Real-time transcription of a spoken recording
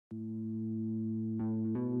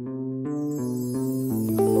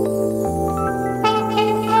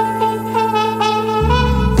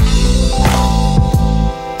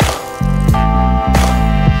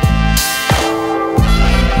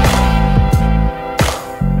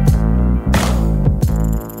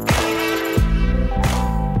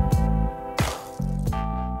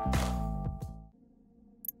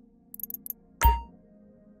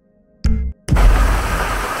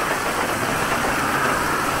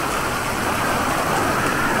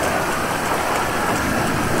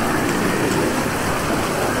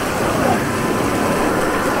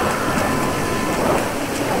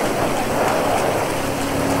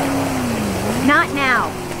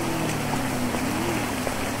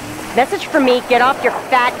Message from me, get off your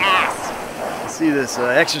fat ass. I see this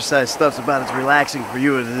exercise stuff's about as relaxing for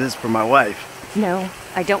you as it is for my wife. No,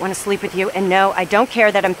 I don't want to sleep with you, and no, I don't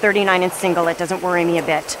care that I'm 39 and single. It doesn't worry me a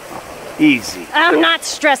bit. Easy. I'm not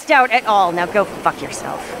stressed out at all. Now go fuck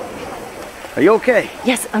yourself. Are you okay?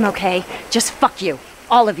 Yes, I'm okay. Just fuck you.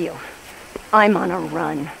 All of you. I'm on a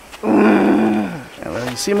run. Yeah, well,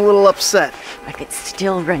 you seem a little upset. I could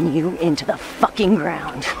still run you into the fucking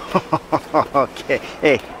ground. Okay.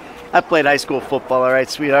 Hey, I played high school football, all right,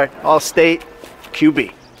 sweetheart? All state,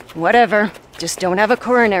 QB. Whatever. Just don't have a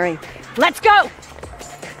coronary. Let's go!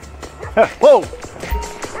 Whoa!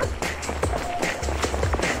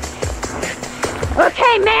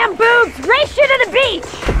 Okay, man boobs, race you to the beach!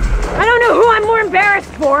 I don't know who I'm more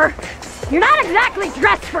embarrassed for. You're not exactly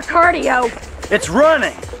dressed for cardio. It's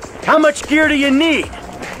running. How much gear do you need?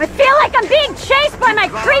 I feel like I'm being chased by my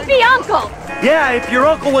creepy uncle. Yeah, if your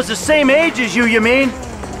uncle was the same age as you mean?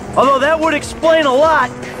 Although that would explain a lot.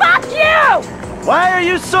 Fuck you! Why are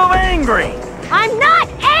you so angry? I'm not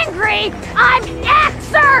angry, I'm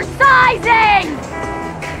exercising!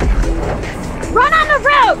 Run on the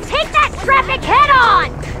road, take that traffic head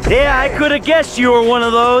on! Yeah, I could have guessed you were one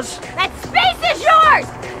of those. That space is yours!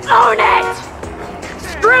 Own it!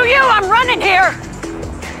 Screw you, I'm running here!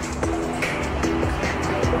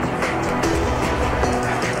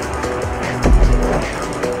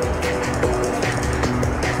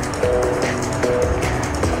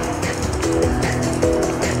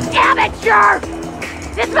 Amateur!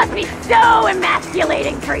 This must be so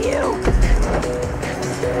emasculating for you!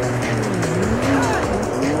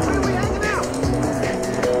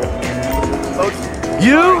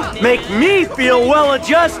 You make me feel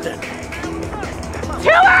well-adjusted. Too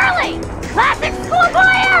early! Classic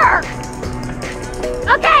schoolboy error!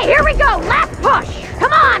 Okay, here we go, last push!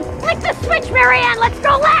 Come on, flick the switch, MaryAnn, let's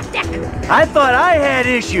go lactic! I thought I had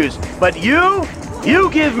issues, but you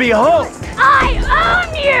give me hope. I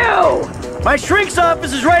own you! My shrink's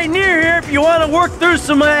office is right near here if you want to work through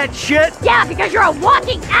some of that shit. Yeah, because you're a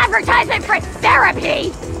walking advertisement for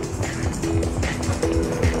therapy!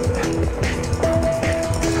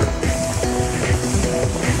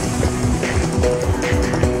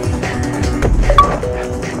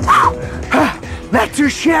 Not too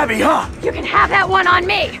shabby, huh? You can have that one on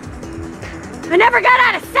me! I never got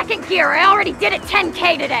out of second gear, I already did it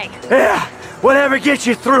 10K today! Yeah, whatever gets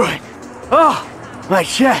you through it. Oh, my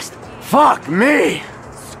chest. Fuck me!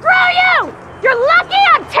 Screw you! You're lucky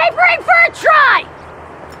I'm tapering for a try!